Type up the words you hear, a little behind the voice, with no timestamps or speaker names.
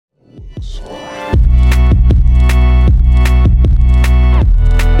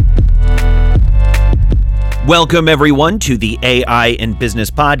Welcome, everyone, to the AI in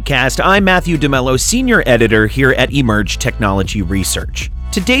Business podcast. I'm Matthew DeMello, Senior Editor here at Emerge Technology Research.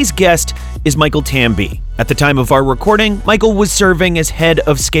 Today's guest is Michael Tambe. At the time of our recording, Michael was serving as head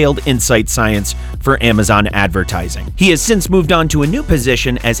of Scaled Insight Science for Amazon Advertising. He has since moved on to a new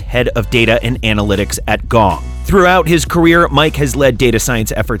position as head of data and analytics at Gong. Throughout his career, Mike has led data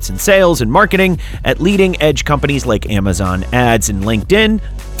science efforts in sales and marketing at leading-edge companies like Amazon Ads and LinkedIn.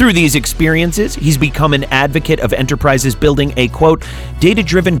 Through these experiences, he's become an advocate of enterprises building a, quote,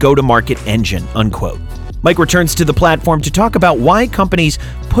 data-driven go-to-market engine, unquote. Mike returns to the platform to talk about why companies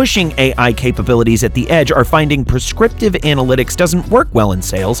pushing AI capabilities at the edge are finding prescriptive analytics doesn't work well in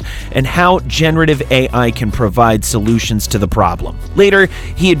sales, and how generative AI can provide solutions to the problem. Later,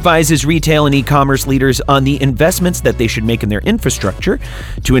 he advises retail and e-commerce leaders on the investments that they should make in their infrastructure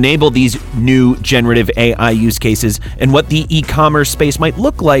to enable these new generative AI use cases and what the e-commerce space might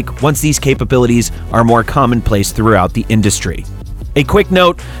look like once these capabilities are more commonplace throughout the industry. A quick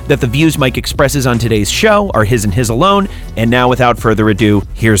note that the views Mike expresses on today's show are his and his alone. And now, without further ado,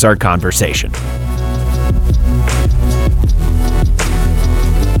 here's our conversation.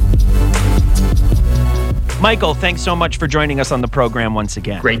 Michael, thanks so much for joining us on the program once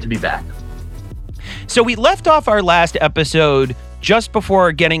again. Great to be back. So we left off our last episode just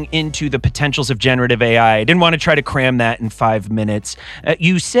before getting into the potentials of generative AI. I didn't want to try to cram that in 5 minutes.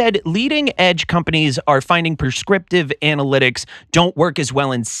 You said leading edge companies are finding prescriptive analytics don't work as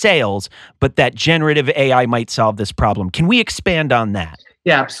well in sales, but that generative AI might solve this problem. Can we expand on that?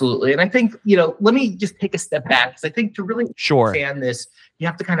 Yeah, absolutely. And I think, let me just take a step back, because I think to really understand this, you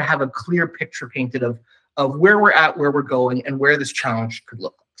have to kind of have a clear picture painted of where we're at, where we're going, and where this challenge could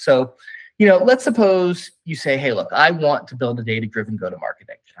look like. So, let's suppose you say, hey, look, I want to build a data-driven go-to-market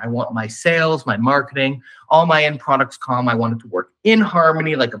engine. I want my sales, my marketing, all my end products calm. I want it to work in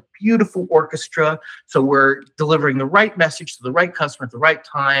harmony like a beautiful orchestra. So we're delivering the right message to the right customer at the right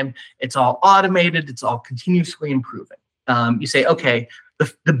time. It's all automated. It's all continuously improving. You say, okay,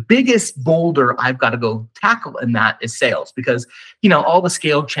 the biggest boulder I've got to go tackle in that is sales, because, all the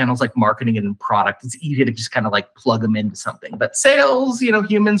scaled channels like marketing and product, it's easy to just kind of like plug them into something. But sales,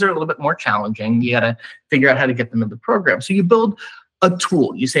 humans are a little bit more challenging. You got to figure out how to get them in the program. So you build a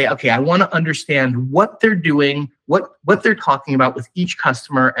tool. You say, okay, I want to understand what they're doing, what they're talking about with each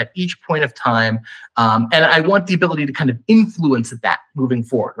customer at each point of time. And I want the ability to kind of influence that moving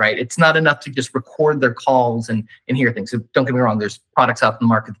forward, right? It's not enough to just record their calls and hear things. So don't get me wrong, there's products out in the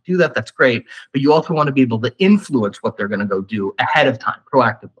market that do that. That's great. But you also want to be able to influence what they're going to go do ahead of time,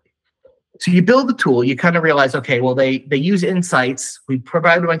 proactively. So you build the tool, you kind of realize, okay, well, they use insights. We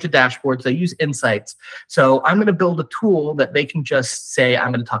provide a bunch of dashboards. They use insights. So I'm going to build a tool that they can just say,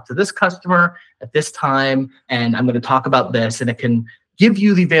 I'm going to talk to this customer at this time, and I'm going to talk about this, and it can give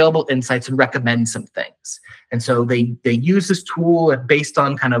you the available insights and recommend some things. And so they use this tool, and based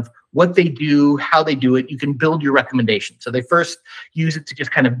on kind of what they do, how they do it, you can build your recommendation. So they first use it to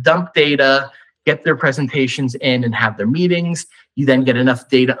just kind of dump data, get their presentations in and have their meetings. You then get enough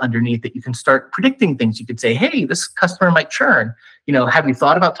data underneath that you can start predicting things. You could say, hey, this customer might churn. Have you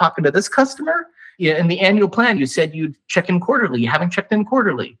thought about talking to this customer? In the annual plan, you said you'd check in quarterly. You haven't checked in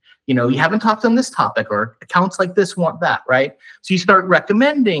quarterly. You haven't talked on this topic, or accounts like this want that, right? So you start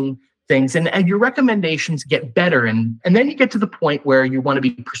recommending things, and your recommendations get better. And then you get to the point where you want to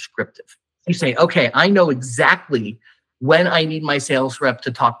be prescriptive. You say, okay, I know exactly when I need my sales rep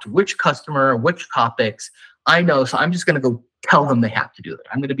to talk to which customer, which topics. I know, so I'm just going to go tell them they have to do that.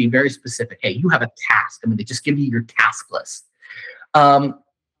 I'm going to be very specific. Hey, you have a task. They just give you your task list. And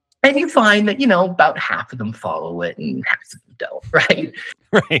you find that, about half of them follow it and half of them don't, right?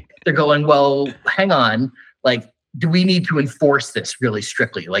 Right. They're going, well, hang on. Do we need to enforce this really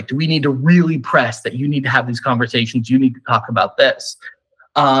strictly? Do we need to really press that you need to have these conversations? You need to talk about this.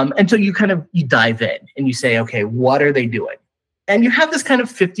 And so you dive in and you say, okay, what are they doing? And you have this kind of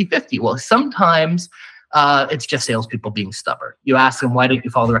 50-50. Well, sometimes it's just salespeople being stubborn. You ask them, why didn't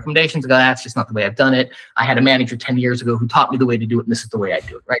you follow the recommendations? They go, that's just not the way I've done it. I had a manager 10 years ago who taught me the way to do it, and this is the way I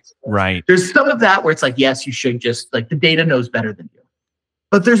do it, right? Right. There's some of that where it's like, yes, you should just, the data knows better than you.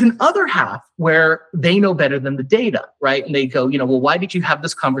 But there's an other half where they know better than the data, right? And they go, well, why did you have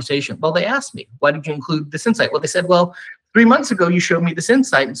this conversation? Well, they asked me, why did you include this insight? Well, they said, well, 3 months ago, you showed me this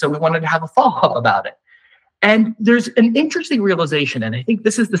insight, and so we wanted to have a follow-up about it. And there's an interesting realization, and I think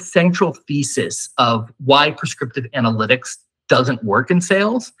this is the central thesis of why prescriptive analytics doesn't work in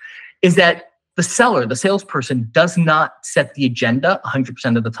sales, is that the seller, the salesperson, does not set the agenda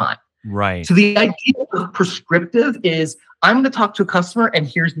 100% of the time. Right. So the idea of prescriptive is, I'm going to talk to a customer, and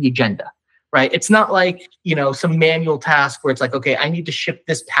here's the agenda. right? It's not like, some manual task where it's like, okay, I need to ship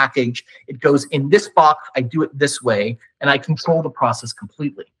this package. It goes in this box. I do it this way, and I control the process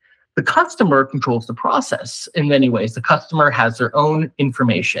completely. The customer controls the process in many ways. The customer has their own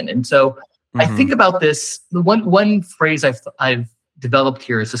information. And so I think about this, the one phrase I've developed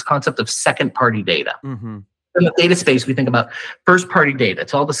here is this concept of second-party data. In the data space, we think about first-party data.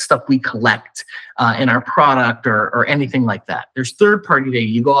 It's all the stuff we collect in our product or anything like that. There's third-party data.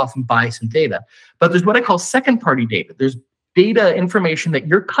 You go off and buy some data. But there's what I call second-party data. There's data information that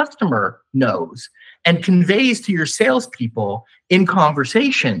your customer knows and conveys to your salespeople in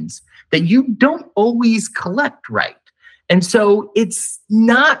conversations that you don't always collect right. And so it's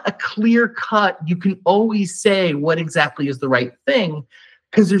not a clear cut. You can always say what exactly is the right thing,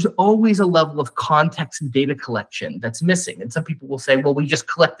 because there's always a level of context and data collection that's missing. And some people will say, well, we just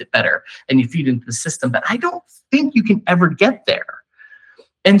collect it better and you feed into the system. But I don't think you can ever get there.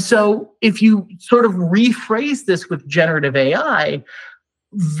 And so if you sort of rephrase this with generative AI,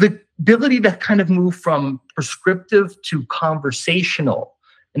 the ability to kind of move from prescriptive to conversational,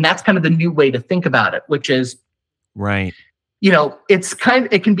 and that's kind of the new way to think about it, which is, right.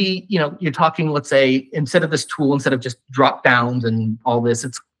 It can be, you're talking, let's say, instead of just drop downs and all this,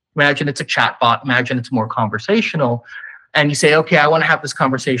 imagine it's a chat bot, imagine it's more conversational. And you say, okay, I want to have this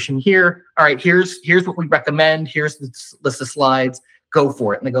conversation here. All right, here's what we recommend. Here's the list of slides. Go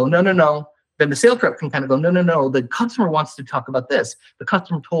for it. And they go, no. Then the sales rep can kind of go, no. The customer wants to talk about this. The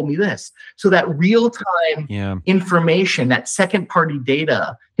customer told me this. So that real-time information, that second-party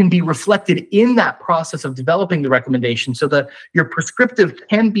data can be reflected in that process of developing the recommendation so that your prescriptive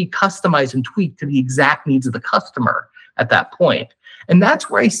can be customized and tweaked to the exact needs of the customer at that point. And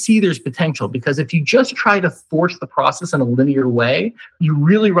that's where I see there's potential, because if you just try to force the process in a linear way, you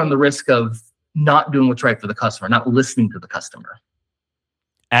really run the risk of not doing what's right for the customer, not listening to the customer.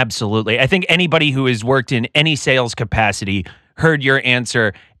 Absolutely. I think anybody who has worked in any sales capacity heard your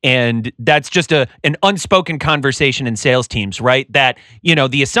answer. And that's just an unspoken conversation in sales teams, right? That,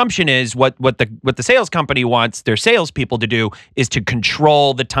 the assumption is what the sales company wants their salespeople to do is to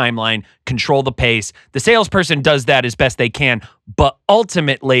control the timeline, control the pace. The salesperson does that as best they can. But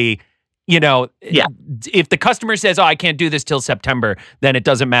ultimately, if the customer says, I can't do this till September, then it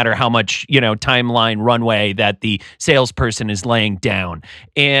doesn't matter how much, timeline runway that the salesperson is laying down.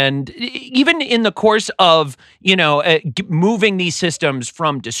 And even in the course of, moving these systems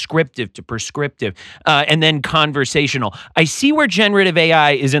from descriptive to prescriptive and then conversational, I see where generative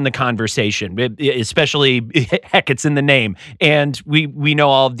AI is in the conversation, especially, heck, it's in the name. And we know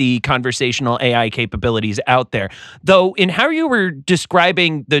all of the conversational AI capabilities out there. Though in how you were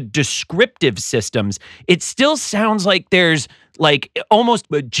describing the descriptive systems, it still sounds like there's like almost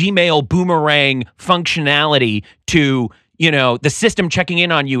a Gmail boomerang functionality to, the system checking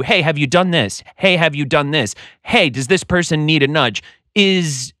in on you. Hey, have you done this? Hey, have you done this? Hey, does this person need a nudge?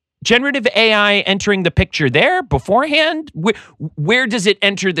 Is generative AI entering the picture there beforehand? Where does it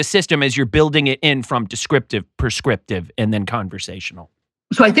enter the system as you're building it in from descriptive, prescriptive, and then conversational?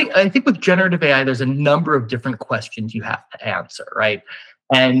 So I think with generative AI, there's a number of different questions you have to answer, right?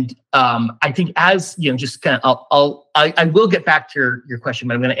 And I think as just kind of, I will get back to your question,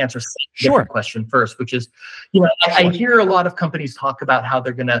 but I'm going to answer a different question first, which is, I hear a lot of companies talk about how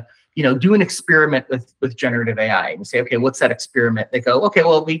they're going to, do an experiment with generative AI and say, okay, what's that experiment? They go, okay,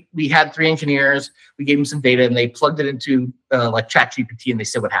 well, we had 3 engineers, we gave them some data and they plugged it into like ChatGPT and they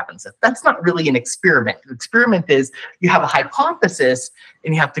said what happens. That's not really an experiment. The experiment is you have a hypothesis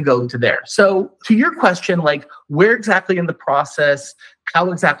and you have to go to there. So to your question, like where exactly in the process, how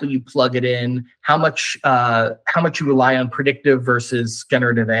exactly you plug it in, how much you rely on predictive versus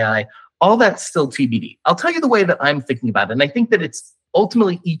generative AI, all that's still TBD. I'll tell you the way that I'm thinking about it. And I think that it's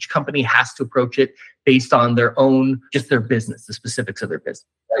ultimately each company has to approach it based on their own, just their business, the specifics of their business.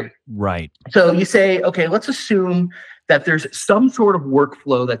 Right. So you say, okay, let's assume that there's some sort of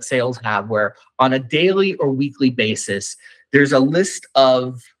workflow that sales have where on a daily or weekly basis, there's a list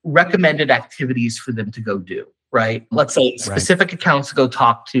of recommended activities for them to go do. Right. Let's say specific accounts to go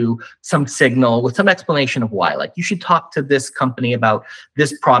talk to some signal with some explanation of why. Like you should talk to this company about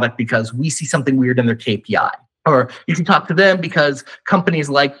this product because we see something weird in their KPI. Or you can talk to them because companies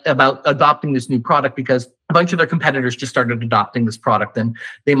like about adopting this new product because a bunch of their competitors just started adopting this product and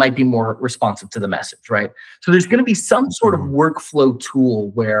they might be more responsive to the message. Right. So there's going to be some sort of workflow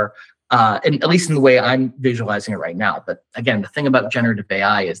tool where and at least in the way I'm visualizing it right now. But again, the thing about generative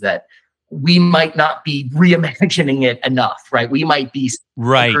AI is that we might not be reimagining it enough, right? We might be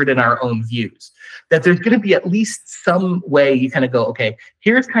anchored in our own views. That there's going to be at least some way you kind of go, okay,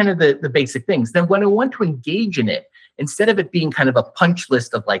 here's kind of the basic things. Then when I want to engage in it, instead of it being kind of a punch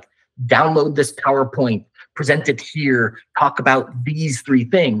list of like, download this PowerPoint, present it here, talk about these 3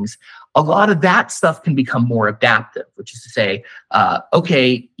 things. A lot of that stuff can become more adaptive, which is to say,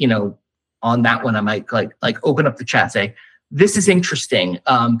 okay, on that one, I might like open up the chat, say, this is interesting.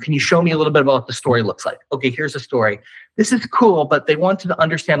 Can you show me a little bit about what the story looks like? Okay, here's a story. This is cool, but they wanted to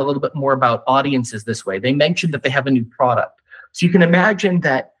understand a little bit more about audiences this way. They mentioned that they have a new product. So you can imagine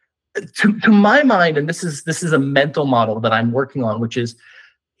that, to my mind, and this is a mental model that I'm working on, which is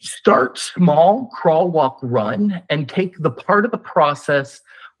start small, crawl, walk, run, and take the part of the process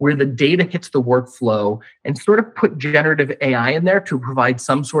where the data hits the workflow and sort of put generative AI in there to provide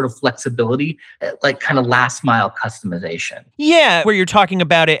some sort of flexibility, like kind of last mile customization. Yeah, where you're talking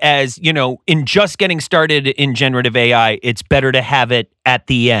about it as, in just getting started in generative AI, it's better to have it at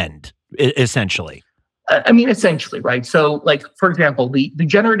the end, essentially. Essentially, right? So, like, for example, the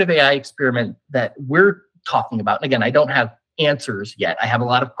generative AI experiment that we're talking about, and again, I don't have answers yet. I have a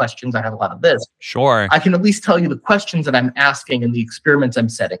lot of questions. I have a lot of this. Sure. I can at least tell you the questions that I'm asking and the experiments I'm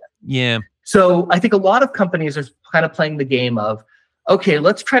setting. Yeah. So I think a lot of companies are kind of playing the game of, okay,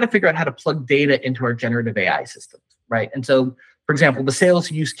 let's try to figure out how to plug data into our generative AI systems, right? And so, for example, the sales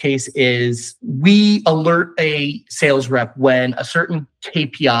use case is we alert a sales rep when a certain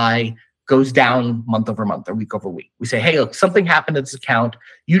KPI goes down month over month or week over week. We say, hey, look, something happened to this account.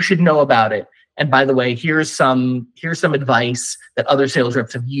 You should know about it. And by the way, here's some advice that other sales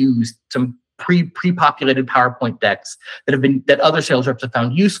reps have used, some pre-populated PowerPoint decks that other sales reps have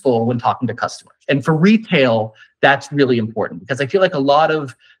found useful when talking to customers. And for retail, that's really important because I feel like a lot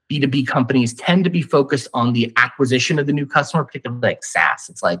of B2B companies tend to be focused on the acquisition of the new customer, particularly like SaaS.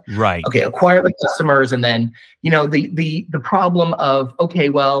 It's like, right, okay, acquire the customers, and then the problem of, okay,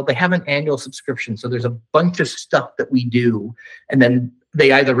 well, they have an annual subscription, so there's a bunch of stuff that we do, and then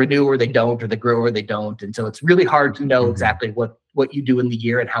they either renew or they don't, or they grow or they don't. And so it's really hard to know exactly what you do in the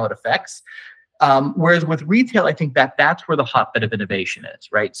year and how it affects. Whereas with retail, I think that's where the hotbed of innovation is,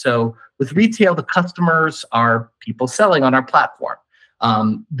 right? So with retail, the customers are people selling on our platform.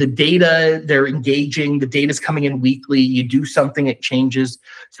 The data, they're engaging, the data's coming in weekly, you do something, it changes.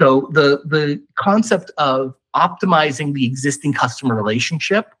 So the concept of optimizing the existing customer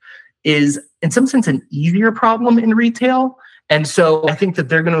relationship is in some sense an easier problem in retail. And so I think that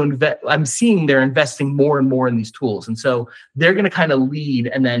they're going to invest. I'm seeing they're investing more and more in these tools. And so they're going to kind of lead,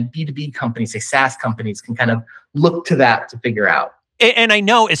 and then B2B companies, say SaaS companies, can kind of look to that to figure out. And I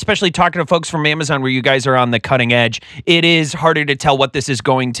know, especially talking to folks from Amazon, where you guys are on the cutting edge, it is harder to tell what this is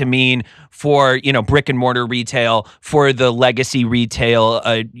going to mean for, brick and mortar retail, for the legacy retail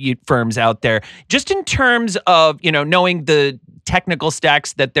firms out there. Just in terms of, knowing the technical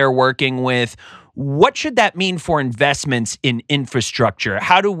stacks that they're working with, what should that mean for investments in infrastructure?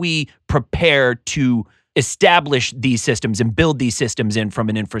 How do we prepare to establish these systems and build these systems in from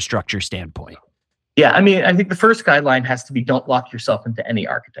an infrastructure standpoint? Yeah, I think the first guideline has to be don't lock yourself into any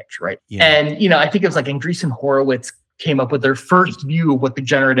architecture, right? Yeah. And, I think it was like Andreessen Horowitz came up with their first view of what the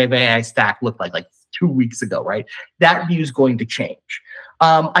generative AI stack looked like 2 weeks ago, right? That view is going to change.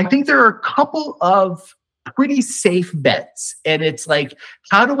 I think there are a couple of pretty safe bets. And it's like,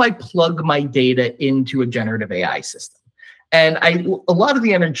 how do I plug my data into a generative AI system? And a lot of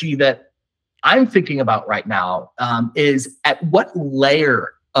the energy that I'm thinking about right now is at what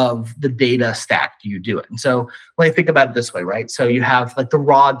layer of the data stack do you do it? And so when I think about it this way, right? So you have like the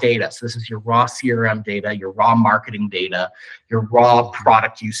raw data. So this is your raw CRM data, your raw marketing data, your raw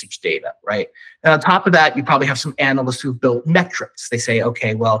product usage data, right? And on top of that, you probably have some analysts who've built metrics. They say,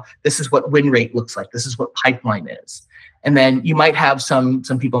 okay, well, this is what win rate looks like. This is what pipeline is. And then you might have some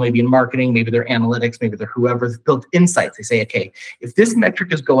people maybe in marketing, maybe they're analytics, maybe they're whoever's built insights. They say, okay, if this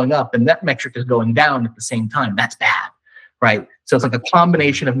metric is going up and that metric is going down at the same time, that's bad. Right. So it's like a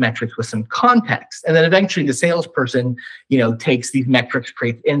combination of metrics with some context. And then eventually the salesperson, takes these metrics,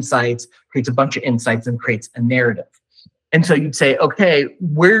 creates insights, creates a bunch of insights, and creates a narrative. And so you'd say, okay,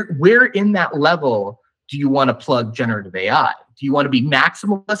 where in that level do you want to plug generative AI? Do you want to be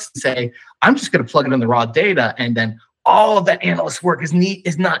maximalist and say, I'm just going to plug it in the raw data, and then all of that analyst work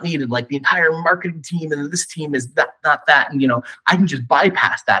is not needed, like the entire marketing team and this team is not that. And, I can just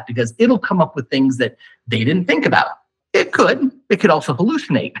bypass that because it'll come up with things that they didn't think about. It could also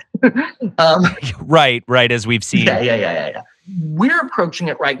hallucinate. Right, as we've seen. Yeah. We're approaching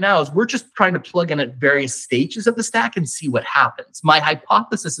it right now is we're just trying to plug in at various stages of the stack and see what happens. My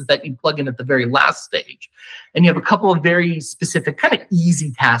hypothesis is that you plug in at the very last stage and you have a couple of very specific kind of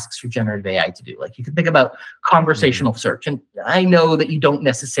easy tasks for generative AI to do. Like you can think about conversational search. And I know that you don't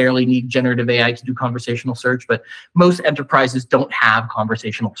necessarily need generative AI to do conversational search, but most enterprises don't have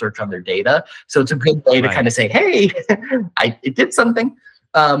conversational search on their data. So it's a good way to kind of say, hey, it did something.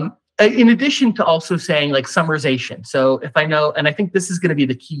 in addition to also saying like summarization. So if I know, and I think this is going to be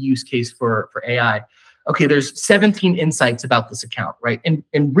the key use case for AI. Okay, there's 17 insights about this account, right?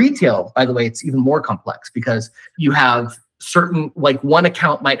 In retail, by the way, it's even more complex because you have certain, like one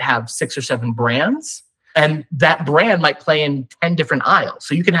account might have 6 or 7 brands, and that brand might play in 10 different aisles.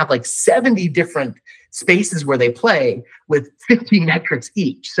 So you can have like 70 different spaces where they play with 50 metrics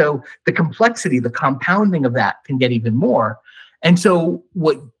each. So the complexity, the compounding of that can get even more. And so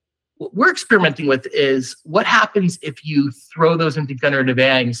what we're experimenting with is what happens if you throw those into generative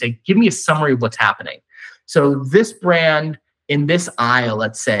AI and you say, give me a summary of what's happening. So this brand in this aisle,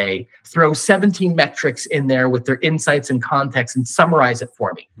 let's say, throw 17 metrics in there with their insights and context and summarize it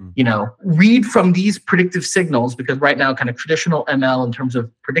for me. Read from these predictive signals, because right now kind of traditional ML in terms of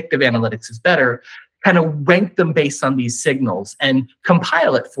predictive analytics is better, kind of rank them based on these signals and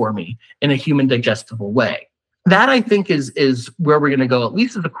compile it for me in a human digestible way. That I think is where we're going to go, at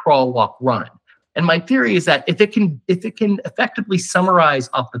least as a crawl, walk, run. And my theory is that if it can effectively summarize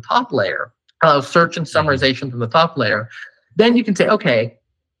off the top layer, search and summarization from the top layer, then you can say, okay,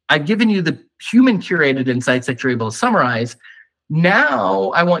 I've given you the human curated insights that you're able to summarize.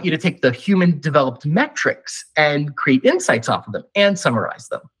 Now I want you to take the human developed metrics and create insights off of them and summarize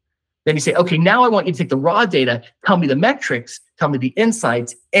them. Then you say, okay, now I want you to take the raw data, tell me the metrics, tell me the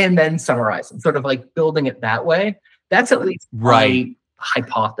insights, and then summarize them, sort of like building it that way. That's at least my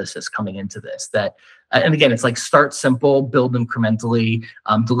hypothesis coming into this. That, and again, it's like start simple, build incrementally,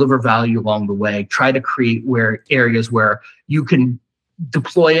 deliver value along the way, try to create areas where you can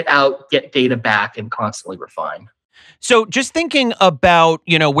deploy it out, get data back, and constantly refine. So just thinking about,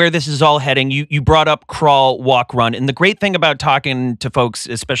 where this is all heading, you brought up crawl, walk, run. And the great thing about talking to folks,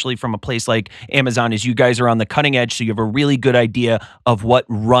 especially from a place like Amazon, is you guys are on the cutting edge. So you have a really good idea of what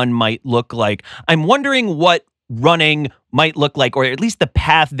run might look like. I'm wondering what running might look like, or at least the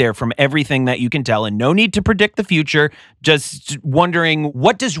path there from everything that you can tell, and no need to predict the future. Just wondering,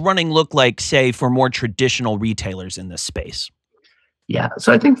 what does running look like, say, for more traditional retailers in this space? Yeah.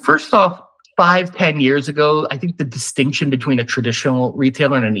 So I think first off, 5-10 years ago, I think the distinction between a traditional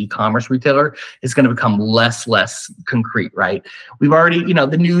retailer and an e-commerce retailer is going to become less concrete, right? We've already,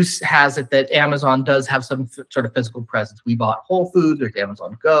 the news has it that Amazon does have some sort of physical presence. We bought Whole Foods, there's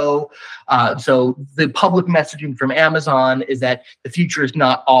Amazon Go. So the public messaging from Amazon is that the future is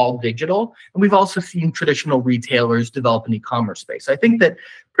not all digital. And we've also seen traditional retailers develop an e-commerce space. So I think that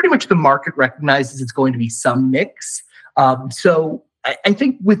pretty much the market recognizes it's going to be some mix. So I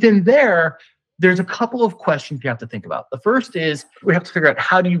think within there's a couple of questions you have to think about. The first is we have to figure out,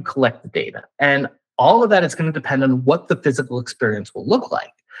 how do you collect the data? And all of that is going to depend on what the physical experience will look like.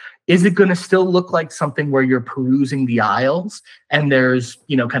 Is it going to still look like something where you're perusing the aisles and there's,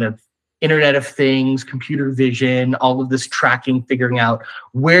 kind of Internet of Things, computer vision, all of this tracking, figuring out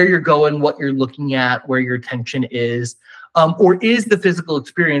where you're going, what you're looking at, where your attention is? Or is the physical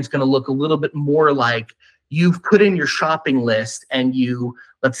experience going to look a little bit more like you've put in your shopping list and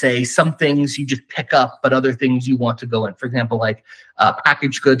let's say some things you just pick up, but other things you want to go in. For example, like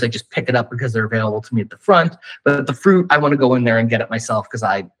packaged goods, I just pick it up because they're available to me at the front. But the fruit, I want to go in there and get it myself because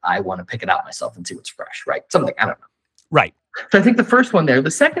I want to pick it out myself and see what's fresh, right? Something, I don't know. Right. So I think the first one there.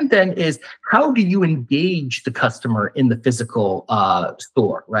 The second then is, how do you engage the customer in the physical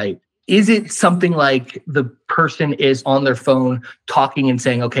store, right? Is it something like the person is on their phone talking and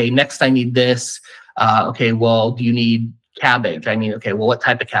saying, okay, next I need this. Okay, well, do you need cabbage? Okay, well, what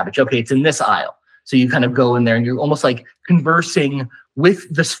type of cabbage? Okay, it's in this aisle. So you kind of go in there and you're almost like conversing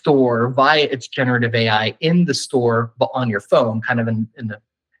with the store via its generative AI in the store, but on your phone, kind of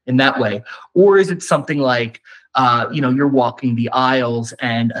in that way. Or is it something like, you're walking the aisles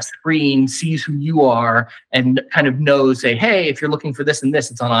and a screen sees who you are and kind of knows, say, hey, if you're looking for this and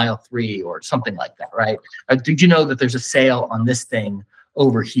this, it's on aisle 3 or something like that, right? Did you know that there's a sale on this thing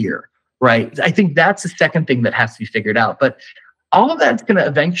over here? Right. I think that's the second thing that has to be figured out. But all of that's going to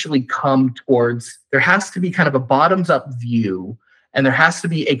eventually come towards, there has to be kind of a bottoms up view, and there has to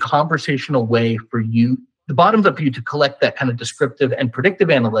be a conversational way for you, the bottoms up view, to collect that kind of descriptive and predictive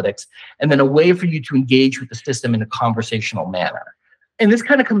analytics, and then a way for you to engage with the system in a conversational manner. And this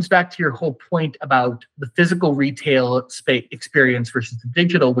kind of comes back to your whole point about the physical retail space experience versus the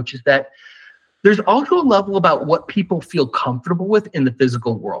digital, which is that there's also a level about what people feel comfortable with in the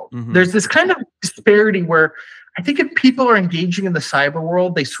physical world. Mm-hmm. There's this kind of disparity where I think if people are engaging in the cyber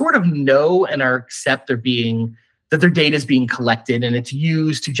world, they sort of know and accept that their data is being collected and it's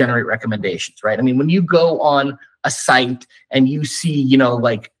used to generate recommendations, right? I mean, when you go on a site and you see,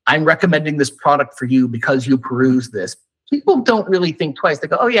 like, I'm recommending this product for you because you peruse this, people don't really think twice. They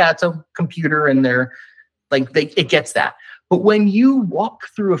go, oh yeah, it's a computer and they're like, it gets that. But when you walk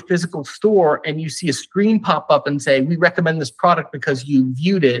through a physical store and you see a screen pop up and say, we recommend this product because you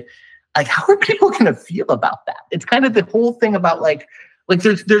viewed it, like, how are people going to feel about that? It's kind of the whole thing about like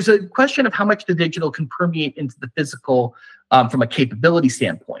there's a question of how much the digital can permeate into the physical from a capability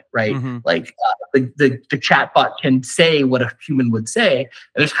standpoint, right? Mm-hmm. Like the chatbot can say what a human would say. And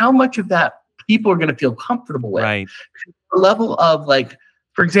there's how much of that people are going to feel comfortable with. Right. The level of like,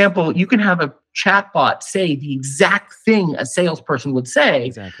 for example, you can have a chatbot say the exact thing a salesperson would say,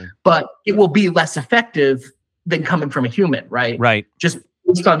 exactly, but it will be less effective than coming from a human, right? Right. Just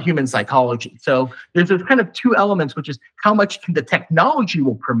based on human psychology. So there's kind of two elements, which is how much can the technology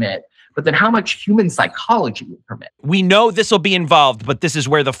will permit, but then how much human psychology will permit. We know this will be involved, but this is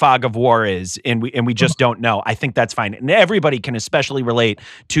where the fog of war is, and we just don't know. I think that's fine, and everybody can especially relate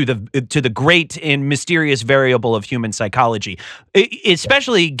to the great and mysterious variable of human psychology,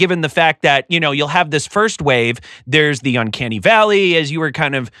 especially given the fact that you'll have this first wave. There's the uncanny valley, as you were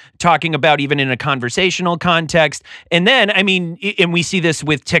kind of talking about, even in a conversational context, and then and we see this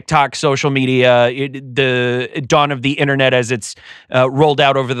with TikTok, social media, the dawn of the internet as it's rolled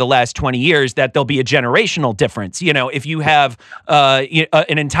out over the last 20 years, that there'll be a generational difference. If you have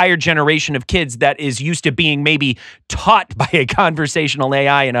an entire generation of kids that is used to being maybe taught by a conversational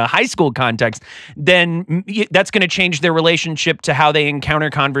AI in a high school context, then that's going to change their relationship to how they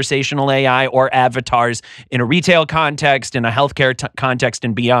encounter conversational AI or avatars in a retail context, in a healthcare context,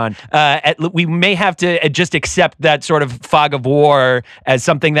 and beyond. We may have to just accept that sort of fog of war as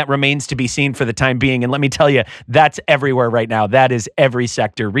something that remains to be seen for the time being. And let me tell you, that's everywhere right now. That is every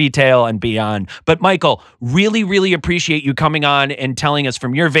sector, retail and beyond. But Michael, really, really appreciate you coming on and telling us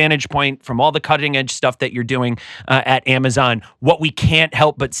from your vantage point, from all the cutting edge stuff that you're doing at Amazon, what we can't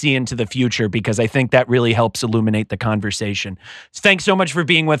help but see into the future, because I think that really helps illuminate the conversation. Thanks so much for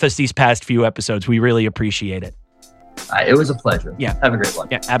being with us these past few episodes. We really appreciate it. It was a pleasure. Yeah. Have a great one.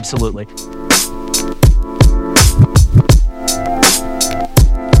 Yeah, absolutely.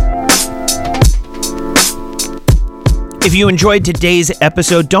 If you enjoyed today's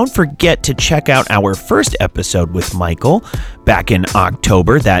episode, don't forget to check out our first episode with Michael back in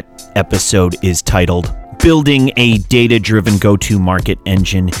October. That episode is titled Building a Data-Driven Go-To-Market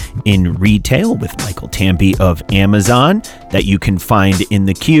Engine in Retail with Michael Tambe of Amazon, that you can find in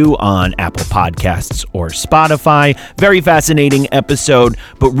the queue on Apple Podcasts or Spotify. Very fascinating episode,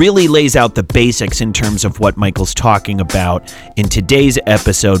 but really lays out the basics in terms of what Michael's talking about in today's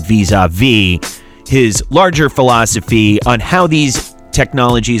episode vis-a-vis his larger philosophy on how these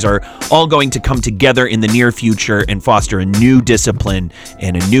technologies are all going to come together in the near future and foster a new discipline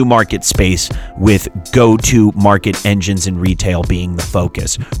and a new market space, with go-to-market engines in retail being the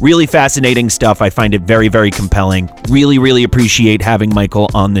focus. Really fascinating stuff. I find it very, very compelling. Really, really appreciate having Michael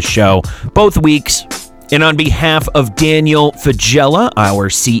on the show both weeks. And on behalf of Daniel Fagella, our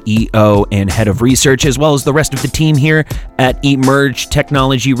CEO and head of research, as well as the rest of the team here at Emerge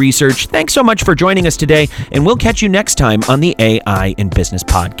Technology Research, thanks so much for joining us today, and we'll catch you next time on the AI in Business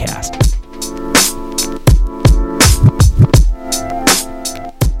podcast.